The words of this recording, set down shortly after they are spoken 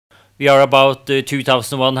We are about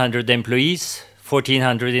 2,100 employees,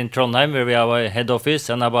 1,400 in Trondheim, where we have a head office,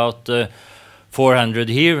 and about 400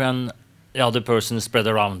 here, and the other persons spread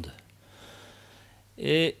around.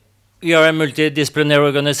 We are a multidisciplinary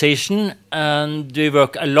organization, and we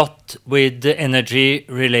work a lot with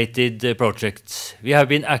energy-related projects. We have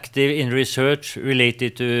been active in research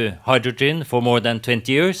related to hydrogen for more than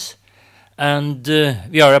 20 years, and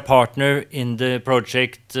we are a partner in the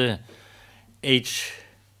project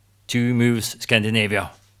H2moves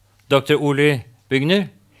Scandinavia. Dr. Urich Buenger,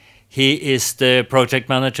 he is the project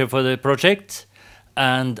manager for the project,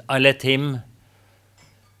 and I let him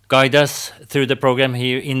guide us through the program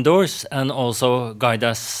here indoors and also guide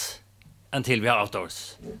us until we are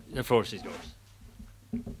outdoors. The floor is yours.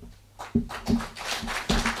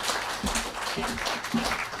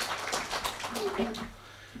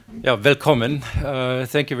 Yeah, welcome.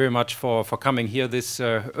 Thank you very much for coming here this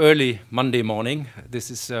early Monday morning.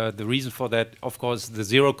 This is the reason for that, of course, the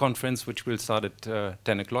Zero conference, which will start at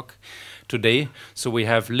 10 o'clock today. So we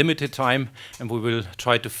have limited time, and we will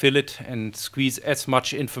try to fill it and squeeze as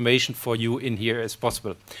much information for you in here as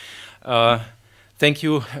possible. Thank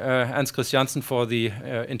you, Ernst Kristensen, for the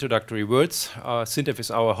introductory words. SINTEF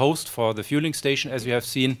is our host for the fueling station, as you have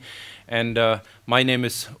seen. And my name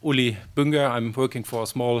is Urich Buenger. I'm working for a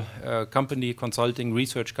small company, consulting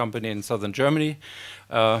research company in southern Germany.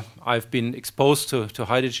 I've been exposed to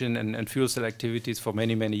hydrogen and fuel cell activities for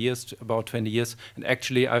many, many years, about 20 years. And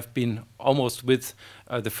actually, I've been almost with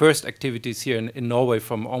the first activities here in Norway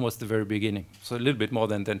from almost the very beginning. So a little bit more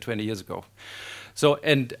than 20 years ago. So,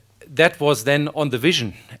 and that was then on the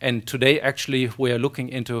vision, and today actually we are looking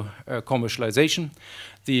into commercialization.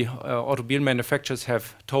 The automobile manufacturers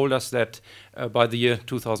have told us that by the year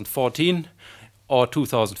 2014 or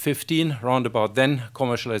 2015, round about then,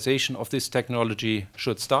 commercialization of this technology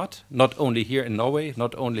should start, not only here in Norway,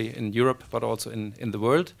 not only in Europe, but also in the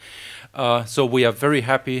world. So we are very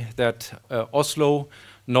happy that Oslo,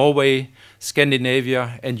 Norway,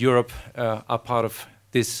 Scandinavia, and Europe are part of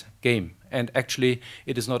this game. And actually,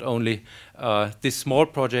 it is not only this small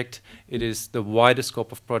project, it is the wider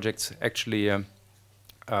scope of projects actually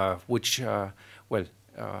which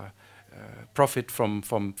profit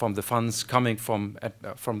from the funds coming from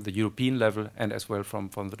the European level and as well from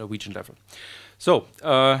the Norwegian level. So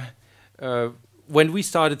when we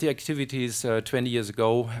started the activities 20 years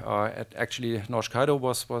ago, actually Norsk Hydro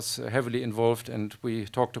was heavily involved, and we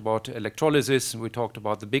talked about electrolysis, and we talked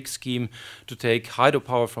about the big scheme to take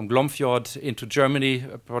hydropower from Glomfjord into Germany,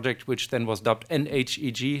 a project which then was dubbed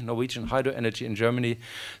NHEG, Norwegian Hydro Energy in Germany.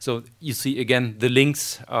 So you see again the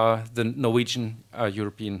links, the Norwegian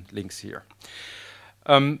European links here.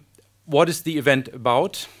 What is the event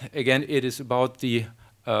about? Again, it is about the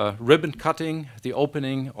ribbon cutting, the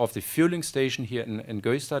opening of the fueling station here in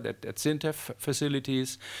Gaustad at SINTEF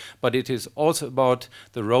facilities, but it is also about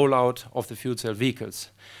the rollout of the fuel cell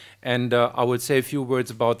vehicles. And I will say a few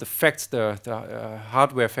words about the facts, the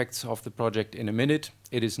hardware facts of the project in a minute.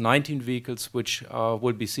 It is 19 vehicles which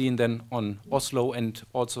will be seen then on Oslo and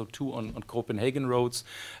also 2 on Copenhagen roads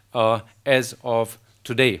as of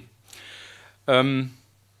today.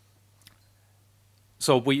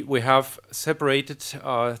 So we have separated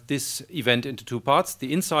this event into 2 parts.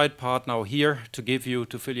 The inside part now here to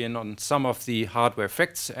fill you in on some of the hardware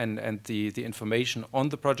facts and the information on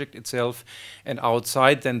the project itself. And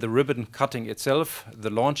outside then the ribbon cutting itself, the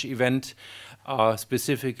launch event,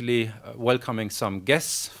 specifically welcoming some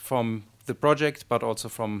guests from the project, but also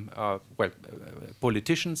from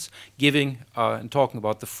politicians, giving and talking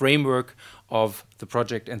about the framework of the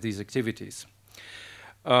project and these activities.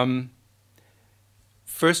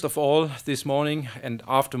 First of all, this morning and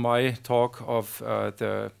after my talk of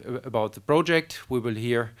about the project, we will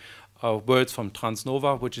hear words from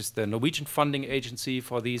Transnova, which is the Norwegian funding agency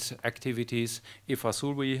for these activities.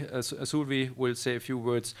 Solvi will say a few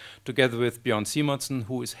words together with Bjørn Simonsen,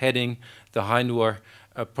 who is heading the HyNor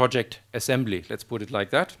project assembly. Let's put it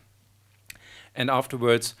like that. And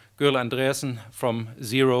afterwards, Gøril Andreassen from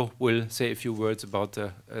Zero will say a few words about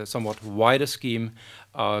the somewhat wider scheme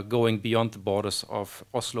going beyond the borders of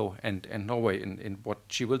Oslo and Norway in what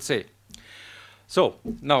she will say. So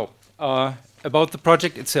now, about the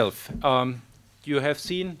project itself. You have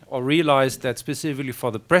seen or realized that specifically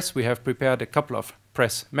for the press, we have prepared a couple of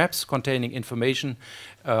press maps containing information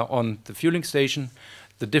on the fueling station,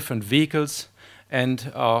 the different vehicles, and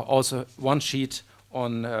also one sheet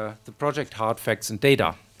on the project hard facts and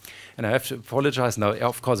data. And I have to apologize now.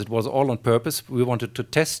 Of course, it was all on purpose. We wanted to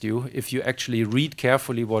test you if you actually read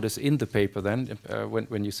carefully what is in the paper. Then,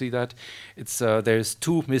 when you see that, there's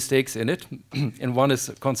 2 mistakes in it, and one is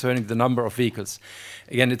concerning the number of vehicles.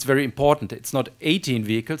 Again, it's very important. It's not 18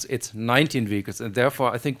 vehicles; it's 19 vehicles, and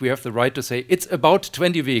therefore, I think we have the right to say it's about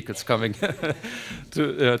 20 vehicles coming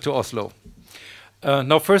to Oslo.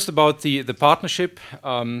 Now, first about the partnership.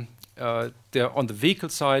 On the vehicle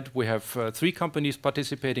side, we have 3 companies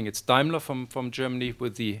participating. It's Daimler from Germany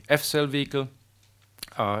with the F-cell vehicle,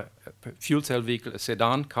 fuel cell vehicle, a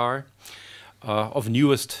sedan car of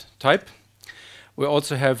newest type. We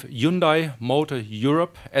also have Hyundai Motor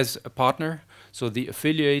Europe as a partner, so the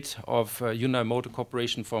affiliate of Hyundai Motor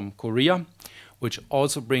Corporation from Korea, which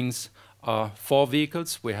also brings 4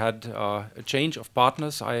 vehicles. We had a change of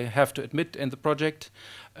partners, I have to admit, in the project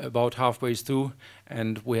about halfway through,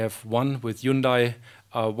 and we have one with Hyundai,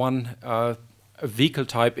 one vehicle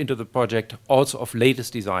type into the project, also of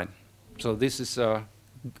latest design. So this is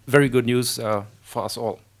very good news for us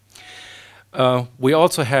all. We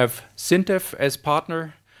also have SINTEF as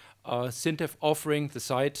partner, SINTEF offering the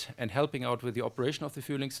site and helping out with the operation of the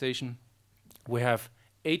fueling station. We have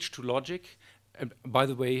H2logic. And by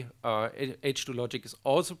the way, H2logic is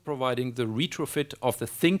also providing the retrofit of the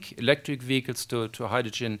Think electric vehicles to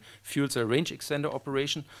hydrogen fuel cell range extender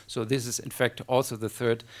operation. So this is in fact also the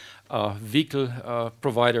 3rd vehicle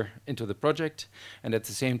provider into the project. And at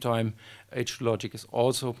the same time, H2logic is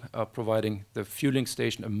also providing the fueling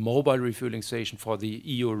station, a mobile refueling station for the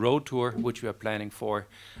EU road tour, which we are planning for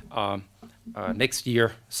next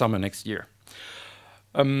year, summer next year.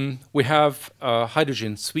 We have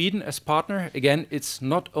Hydrogen Sweden as partner. Again, it's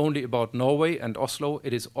not only about Norway and Oslo,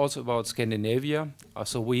 it is also about Scandinavia.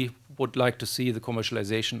 So we would like to see the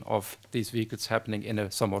commercialization of these vehicles happening in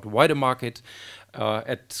a somewhat wider market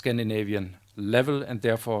at Scandinavian level, and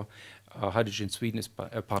therefore Hydrogen Sweden is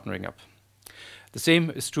partnering up. The same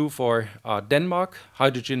is true for Denmark,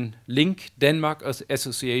 Hydrogen Link Denmark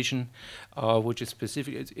Association, which is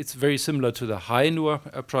specific. It's very similar to the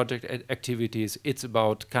HyNor project activities. It's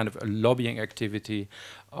about kind of a lobbying activity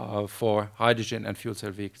for hydrogen and fuel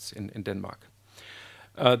cell vehicles in Denmark.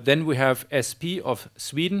 Then we have SP of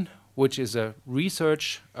Sweden, which is a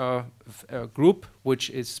research group which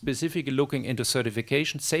is specifically looking into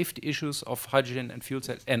certification, safety issues of hydrogen and fuel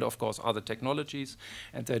cell, and of course other technologies.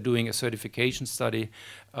 And they're doing a certification study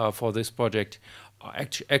for this project,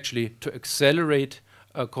 actually to accelerate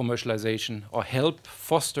commercialization or help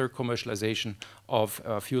foster commercialization of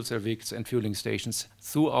fuel cell vehicles and fueling stations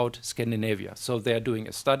throughout Scandinavia. So they're doing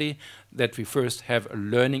a study that we first have a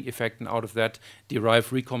learning effect, and out of that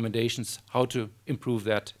derive recommendations how to improve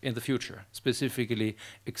that in the future, specifically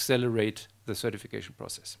accelerate the certification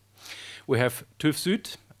process. We have TÜV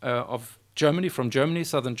Süd of Germany, from Germany,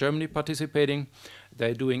 southern Germany, participating.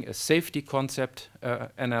 They're doing a safety concept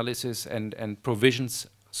analysis and provisions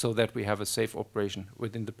so that we have a safe operation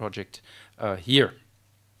within the project here.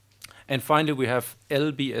 And finally, we have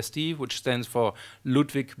LBSD, which stands for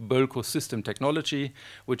Ludwig Bölkow System Technology,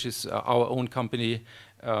 which is our own company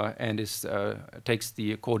and takes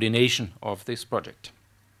the coordination of this project.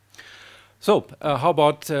 So how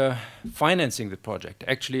about financing the project?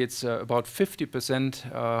 Actually, it's about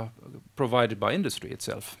 50% provided by industry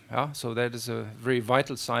itself. Yeah? So that is a very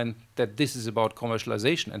vital sign that this is about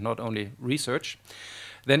commercialization and not only research.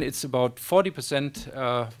 Then it's about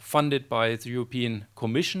 40% funded by the European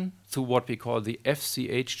Commission through what we call the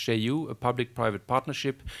FCHJU, a public-private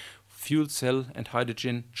partnership, fuel cell and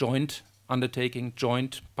hydrogen joint undertaking,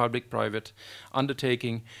 joint public-private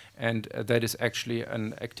undertaking, and that is actually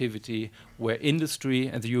an activity where industry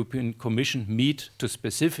and the European Commission meet to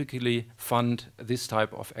specifically fund this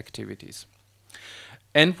type of activities.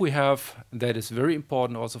 And we have, that is very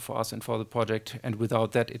important also for us and for the project, and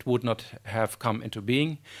without that it would not have come into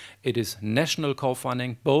being. It is national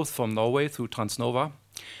co-funding, both from Norway through Transnova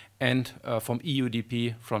and from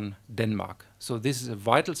EUDP from Denmark. So this is a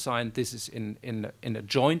vital sign. This is in a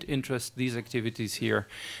joint interest, these activities here,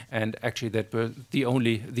 and actually that were the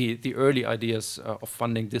early ideas of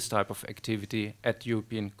funding this type of activity at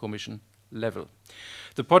European Commission level.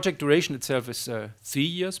 The project duration itself is 3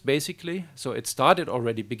 years, basically. So it started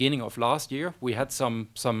already beginning of last year. We had some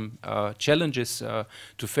challenges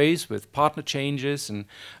to face with partner changes and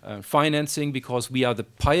financing, because we are the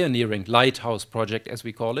pioneering lighthouse project, as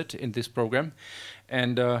we call it, in this program.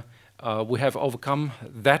 And we have overcome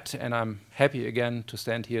that, and I'm happy again to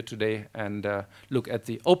stand here today and look at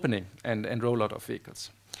the opening and rollout of vehicles.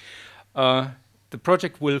 The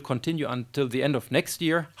project will continue until the end of next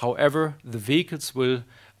year. However, the vehicles will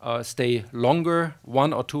stay longer,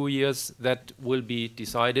 1 or 2 years, that will be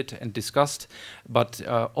decided and discussed. But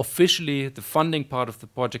officially, the funding part of the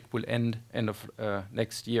project will end of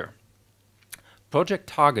next year. Project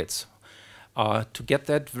targets, to get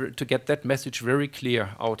that message very clear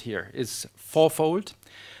out here, is fourfold.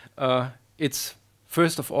 It's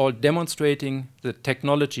first of all demonstrating the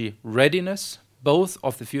technology readiness, both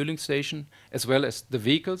of the fueling station as well as the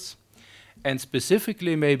vehicles, and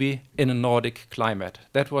specifically maybe in a Nordic climate.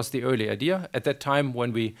 That was the early idea. At that time,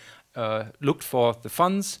 when we looked for the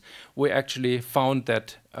funds, we actually found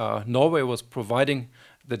that Norway was providing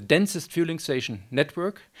the densest fueling station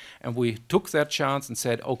network, and we took that chance and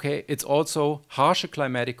said, okay, it's also harsher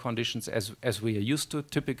climatic conditions as we are used to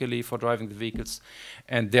typically for driving the vehicles,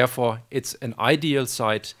 and therefore it's an ideal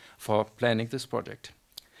site for planning this project.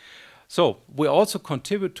 So we also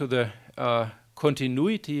contribute to the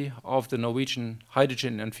continuity of the Norwegian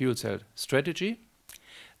hydrogen and fuel cell strategy.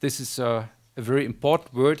 This is a very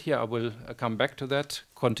important word here. I will come back to that.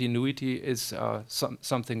 Continuity is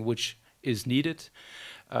something which is needed.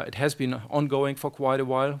 It has been ongoing for quite a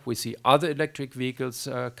while. We see other electric vehicles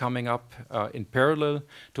coming up in parallel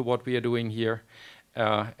to what we are doing here.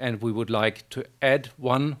 And we would like to add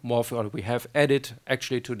one more, or we have added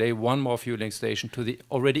actually today one more fueling station to the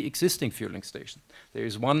already existing fueling station. There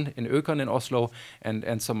is one in Økern in Oslo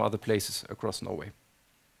and some other places across Norway.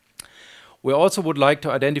 We also would like to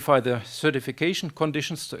identify the certification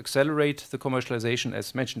conditions to accelerate the commercialization,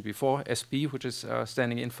 as mentioned before, SP, which is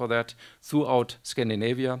standing in for that, throughout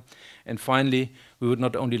Scandinavia. And finally, we would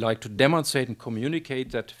not only like to demonstrate and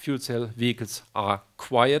communicate that fuel cell vehicles are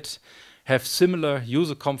quiet, have similar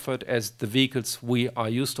user comfort as the vehicles we are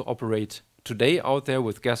used to operate today out there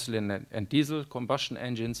with gasoline and diesel combustion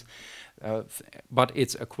engines, but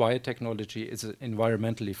it's a quiet technology, it's an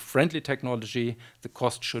environmentally friendly technology. The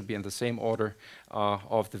cost should be in the same order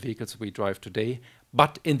of the vehicles we drive today.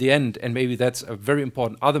 But in the end, and maybe that's a very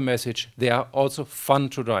important other message, they are also fun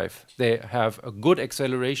to drive. They have a good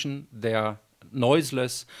acceleration, they are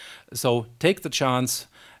noiseless, so take the chance.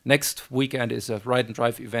 Next weekend is a ride and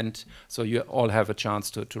drive event, so you all have a chance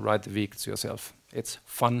to ride the vehicles yourself. It's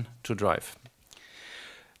fun to drive.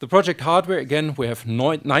 The project hardware, again, we have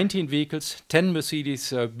 19 vehicles, 10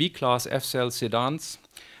 Mercedes B-Class F-Cell sedans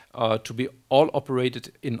to be all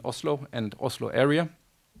operated in Oslo and Oslo area.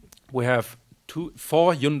 We have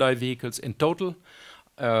 4 Hyundai vehicles in total.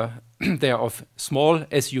 They are of small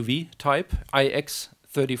SUV type,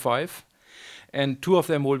 iX35. And 2 of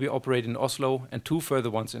them will be operated in Oslo and 2 further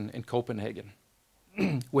ones in Copenhagen.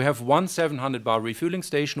 We have one 700 bar refueling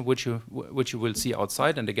station, which you will see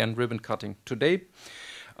outside, and again, ribbon cutting today.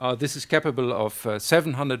 This is capable of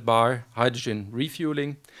 700 bar hydrogen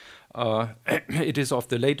refueling. It is of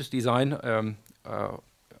the latest design,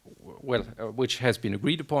 which has been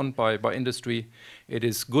agreed upon by industry. It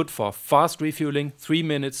is good for fast refueling, 3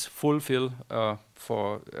 minutes full fill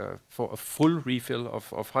for a full refill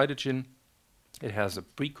of hydrogen. It has a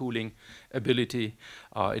pre-cooling ability.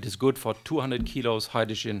 It is good for 200 kilos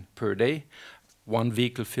hydrogen per day. One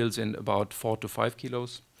vehicle fills in about 4 to 5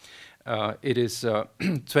 kilos. It is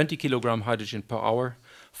 20 kilogram hydrogen per hour,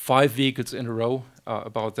 5 vehicles in a row,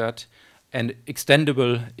 about that, and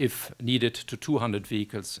extendable if needed to 200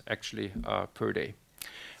 vehicles actually per day.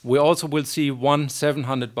 We also will see one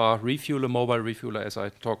 700 bar refueler, mobile refueler, as I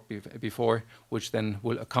talked before, which then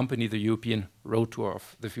will accompany the European road tour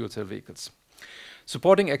of the fuel cell vehicles.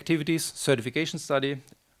 Supporting activities, certification study,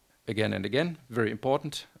 again and again, very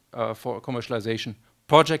important for commercialization.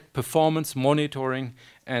 Project performance monitoring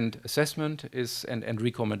and assessment and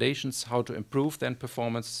recommendations, how to improve then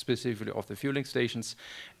performance specifically of the fueling stations.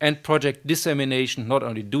 And project dissemination, not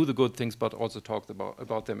only do the good things, but also talk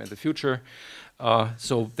about them in the future.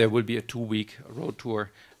 So there will be a 2-week road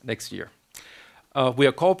tour next year. We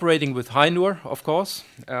are cooperating with HyNor, of course,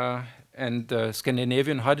 and the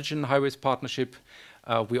Scandinavian Hydrogen Highways Partnership.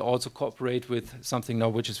 We also cooperate with something now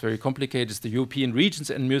which is very complicated. It's the European Regions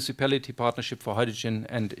and Municipality Partnership for Hydrogen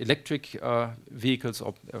and Electric Vehicles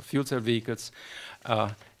or fuel cell vehicles.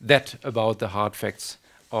 That about the hard facts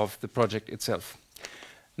of the project itself.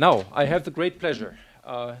 Now, I have the great pleasure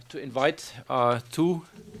to invite 2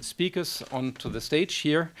 speakers onto the stage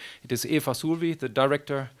here. It is Eva Solvi, the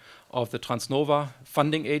director of the Transnova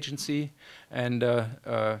funding agency, and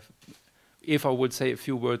Eva will say a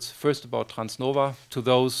few words first about Transnova to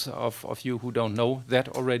those of you who don't know that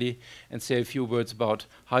already, and say a few words about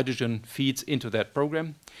hydrogen feeds into that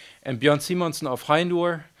program. And Bjørn Simonsen of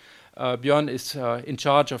HyNor. Bjørn is in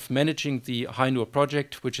charge of managing the HyNor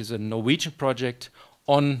project, which is a Norwegian project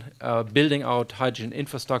on building out hydrogen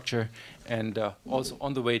infrastructure and also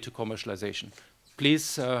on the way to commercialization.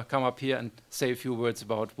 please come up here and say a few words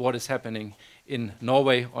about what is happening in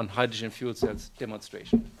Norway on hydrogen fuel cells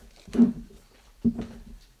demonstration.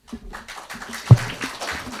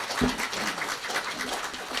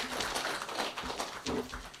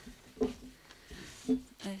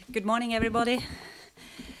 Good morning, everybody.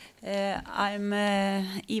 I'm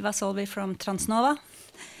Eva Solvi from Transnova.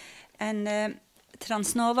 And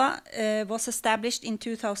Transnova was established in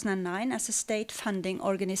 2009 as a state funding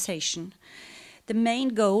organization. The main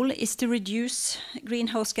goal is to reduce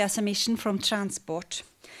greenhouse gas emission from transport.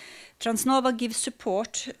 Transnova gives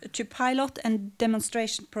support to pilot and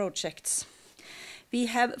demonstration projects. We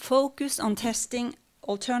have focused on testing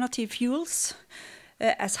alternative fuels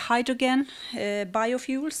as hydrogen,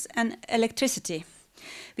 biofuels and electricity.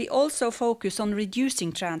 We also focus on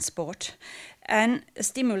reducing transport and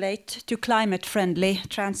stimulate to climate-friendly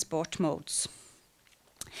transport modes.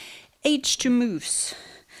 H2moves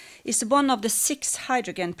is one of the 6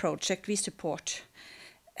 hydrogen projects we support.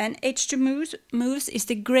 And H2moves is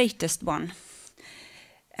the greatest one.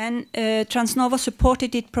 And Transnova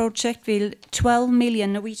supported this project with 12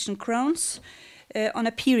 million Norwegian crowns on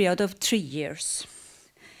a period of 3 years.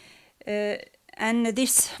 And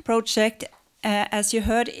this project, as you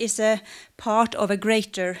heard, is a part of a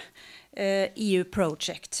greater EU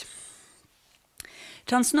project.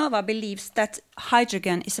 Transnova believes that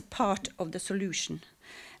hydrogen is a part of the solution,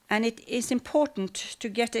 and it is important to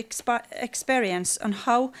get experience on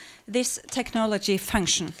how this technology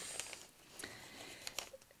functions.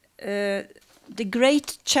 The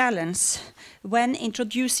great challenge when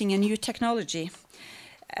introducing a new technology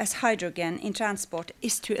as hydrogen in transport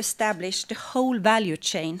is to establish the whole value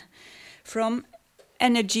chain, from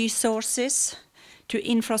energy sources to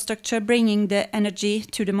infrastructure bringing the energy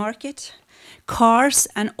to the market, cars,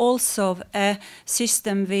 and also a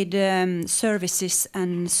system with services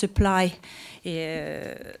and supply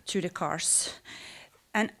to the cars.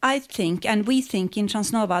 And I think, and we think in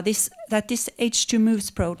Transnova, that this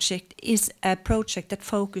H2moves project is a project that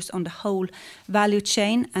focuses on the whole value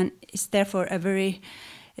chain and is therefore a very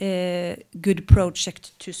good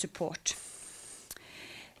project to support.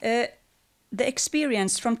 The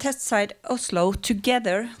experience from test site Oslo,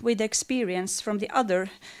 together with the experience from the other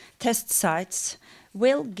test sites,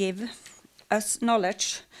 will give us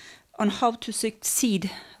knowledge on how to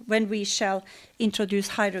succeed when we shall introduce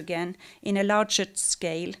hydrogen in a larger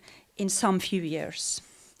scale in some few years.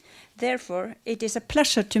 Therefore, it is a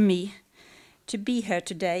pleasure to me to be here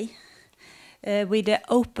today with the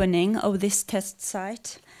opening of this test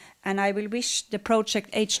site, and I will wish the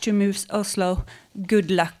project H2moves Oslo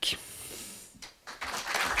good luck.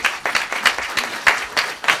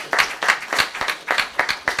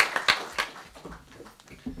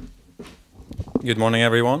 Good morning,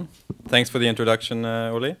 everyone. Thanks for the introduction,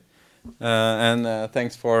 Oli, and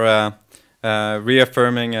thanks for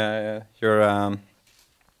reaffirming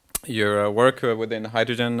your work within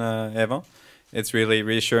hydrogen, Eva. It's really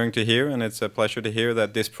reassuring to hear, and it's a pleasure to hear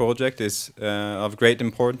that this project is of great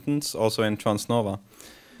importance also in Transnova.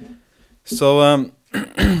 So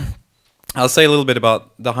I'll say a little bit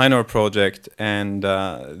about the HyNor project and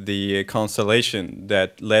the constellation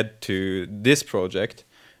that led to this project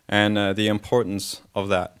and the importance of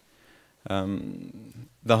that.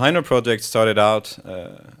 The HyNor project started out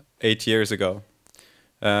 8 years ago.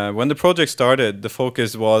 When the project started, the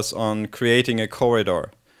focus was on creating a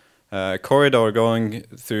corridor going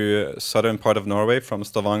through southern part of Norway from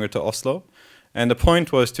Stavanger to Oslo. And the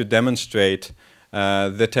point was to demonstrate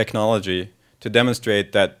the technology, to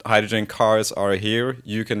demonstrate that hydrogen cars are here,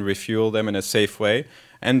 you can refuel them in a safe way,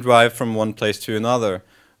 and drive from one place to another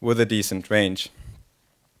with a decent range.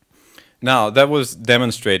 Now, that was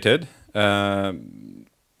demonstrated in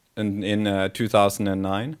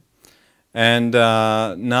 2009. And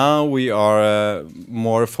now we are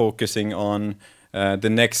more focusing on the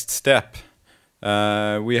next step.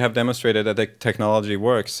 We have demonstrated that the technology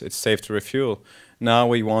works, it's safe to refuel. Now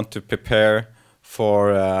we want to prepare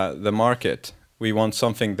for the market. We want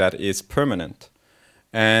something that is permanent.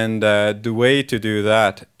 And the way to do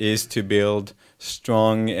that is to build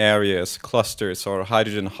strong areas, clusters or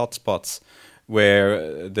hydrogen hotspots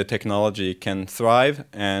where the technology can thrive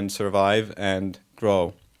and survive and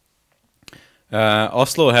grow.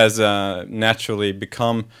 Oslo has naturally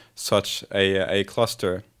become such a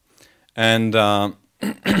cluster, and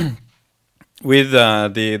with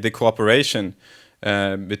the cooperation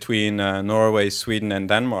between Norway, Sweden and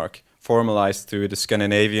Denmark, formalized through the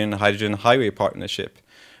Scandinavian Hydrogen Highway Partnership,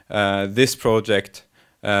 this project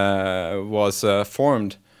was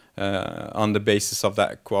formed on the basis of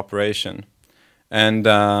that cooperation. And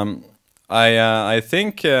I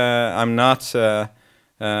think I'm not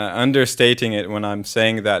understating it when I'm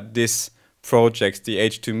saying that this project, the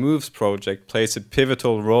H2moves project, plays a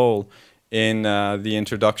pivotal role in the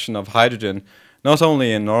introduction of hydrogen, not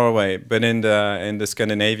only in Norway, but in the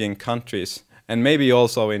Scandinavian countries, and maybe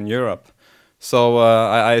also in Europe. So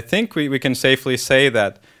I think we can safely say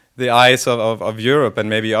that the eyes of Europe and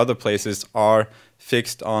maybe other places are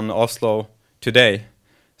fixed on Oslo today.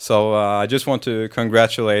 So I just want to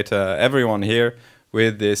congratulate everyone here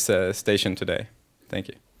with this station today. Thank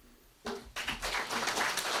you.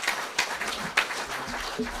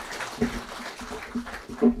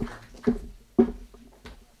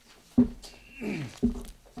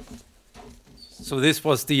 So this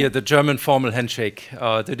was the German formal handshake.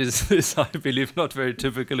 That is, I believe, not very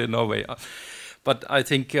typical in Norway. But I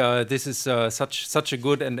think this is such a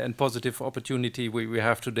good and positive opportunity we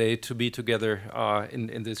have today to be together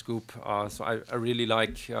in this group. So I really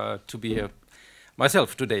like to be here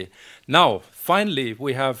myself today. Now, finally,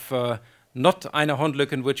 we have not eine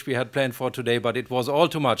Håndlykken, which we had planned for today, but it was all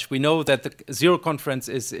too much. We know that the Zero Conference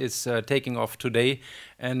is taking off today,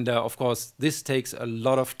 and of course, this takes a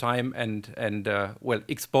lot of time and well,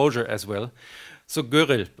 exposure as well. So,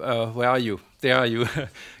 Gøril, where are you? There are you.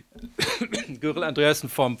 Gøril Andreassen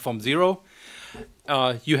from Zero.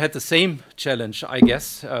 You had the same challenge, I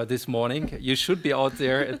guess, this morning. You should be out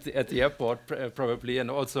there at the airport probably,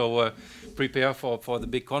 and also prepare for the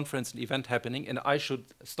big conference and event happening. And I should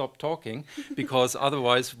stop talking because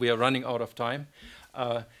otherwise we are running out of time.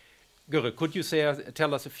 Gøril, could you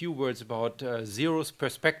tell us a few words about Zero's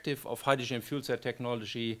perspective of hydrogen fuel cell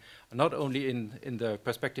technology, not only in the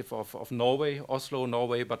perspective of Norway, Oslo,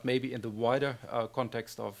 Norway, but maybe in the wider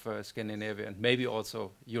context of Scandinavia and maybe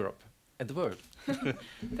also Europe and the world?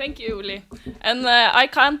 Thank you, Uli. And I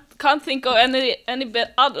can't think of any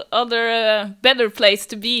other better place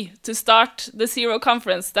to be to start the Zero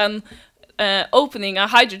Conference than opening a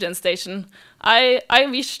hydrogen station. I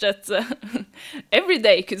wish that every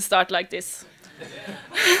day could start like this.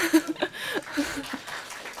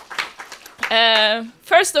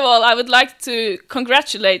 First of all, I would like to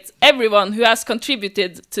congratulate everyone who has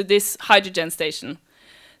contributed to this hydrogen station.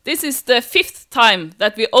 This is the 5th time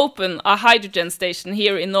that we open a hydrogen station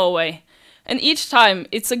here in Norway. And each time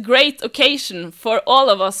it's a great occasion for all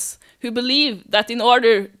of us who believe that in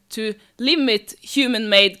order to limit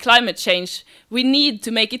human-made climate change, we need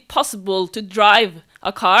to make it possible to drive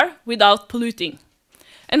a car without polluting.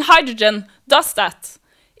 And hydrogen does that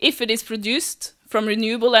if it is produced from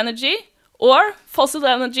renewable energy or fossil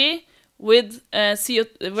energy with where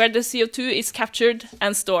the CO2 is captured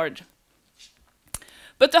and stored.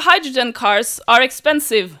 But the hydrogen cars are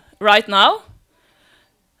expensive right now,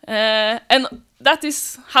 and that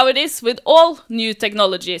is how it is with all new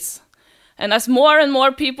technologies. And as more and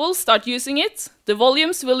more people start using it, the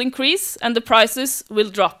volumes will increase and the prices will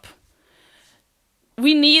drop.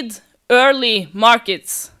 We need early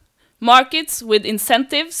markets, markets with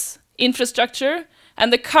incentives, infrastructure,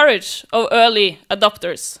 and the courage of early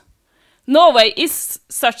adopters. Norway is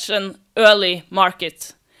such an early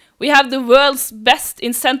market. We have the world's best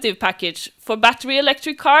incentive package for battery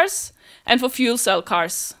electric cars and for fuel cell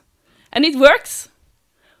cars. And it works.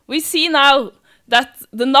 We see now that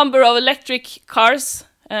the number of electric cars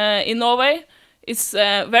in Norway is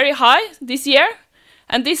very high this year,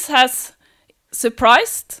 and this has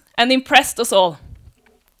surprised and impressed us all.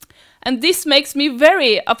 And this makes me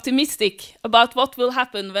very optimistic about what will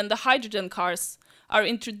happen when the hydrogen cars are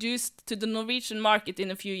introduced to the Norwegian market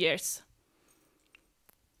in a few years.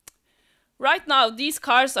 Right now, these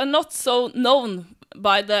cars are not so known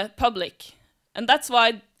by the public, and that's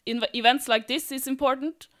why events like this is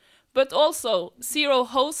important. But also, Zero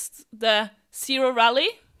hosts the Zero Rally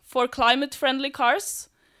for climate-friendly cars,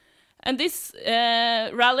 and this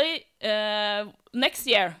rally next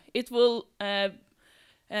year we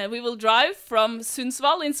will drive from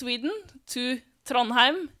Sundsvall in Sweden to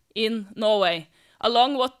Trondheim in Norway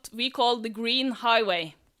along what we call the Green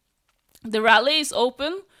Highway. The rally is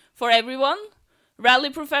open for everyone, rally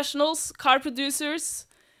professionals, car producers,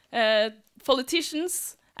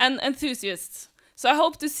 politicians, and enthusiasts. So I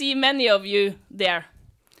hope to see many of you there.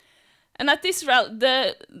 And at this rally,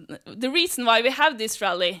 the reason why we have this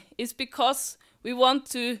rally is because we want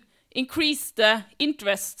to increase the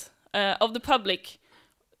interest of the public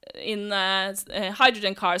in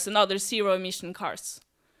hydrogen cars and other zero-emission cars.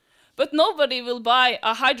 But nobody will buy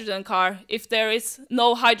a hydrogen car if there is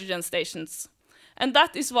no hydrogen stations. And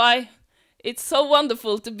that is why it's so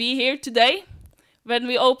wonderful to be here today when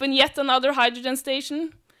we open yet another hydrogen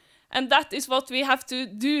station. And that is what we have to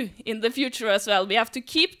do in the future as well. We have to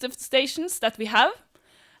keep the stations that we have,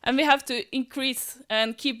 and we have to increase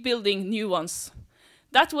and keep building new ones.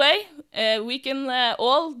 That way, we can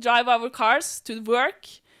all drive our cars to work,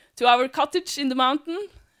 to our cottage in the mountain,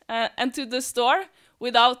 and to the store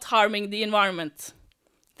without harming the environment.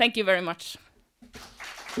 Thank you very much.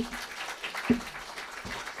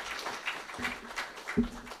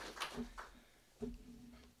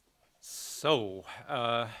 So,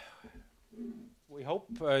 we hope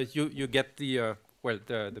you get the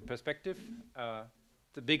the perspective,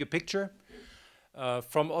 the bigger picture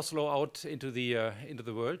from Oslo out into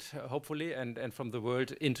the world, hopefully, and from the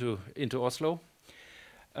world into Oslo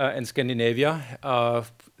and Scandinavia.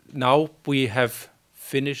 Now we have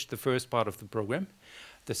finished the first part of the program.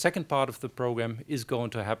 The second part of the program is going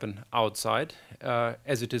to happen outside.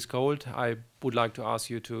 As it is cold, I would like to ask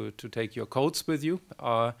you to take your coats with you.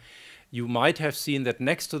 You might have seen that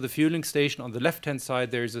next to the fueling station on the left-hand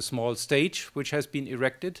side there is a small stage which has been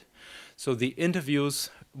erected. So the interviews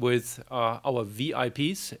with our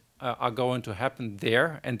VIPs are going to happen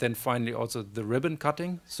there, and then finally also the ribbon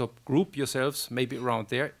cutting. So group yourselves maybe around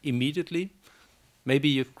there immediately. Maybe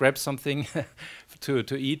you grab something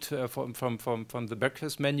to eat from the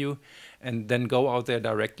breakfast menu and then go out there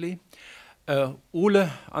directly. Ole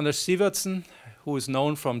Anders Sivertsen, who is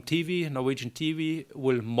known from TV, Norwegian TV,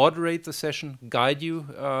 will moderate the session, guide you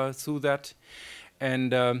through that.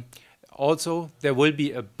 And also there will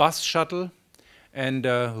be a bus shuttle. And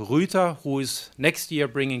Rüter, who is next year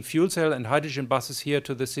bringing fuel cell and hydrogen buses here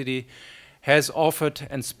to the city, has offered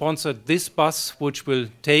and sponsored this bus, which will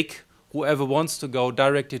take whoever wants to go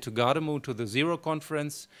directly to Gardermoen to the Zero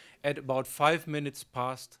Conference at about 5 minutes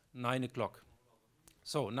past 9 o'clock.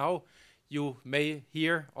 So now you may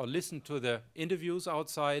hear or listen to the interviews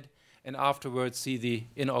outside and afterwards see the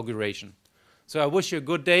inauguration. So I wish you a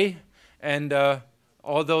good day, and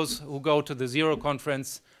all those who go to the Zero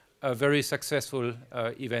Conference, a very successful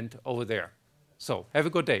event over there. So have a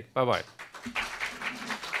good day. Bye-bye.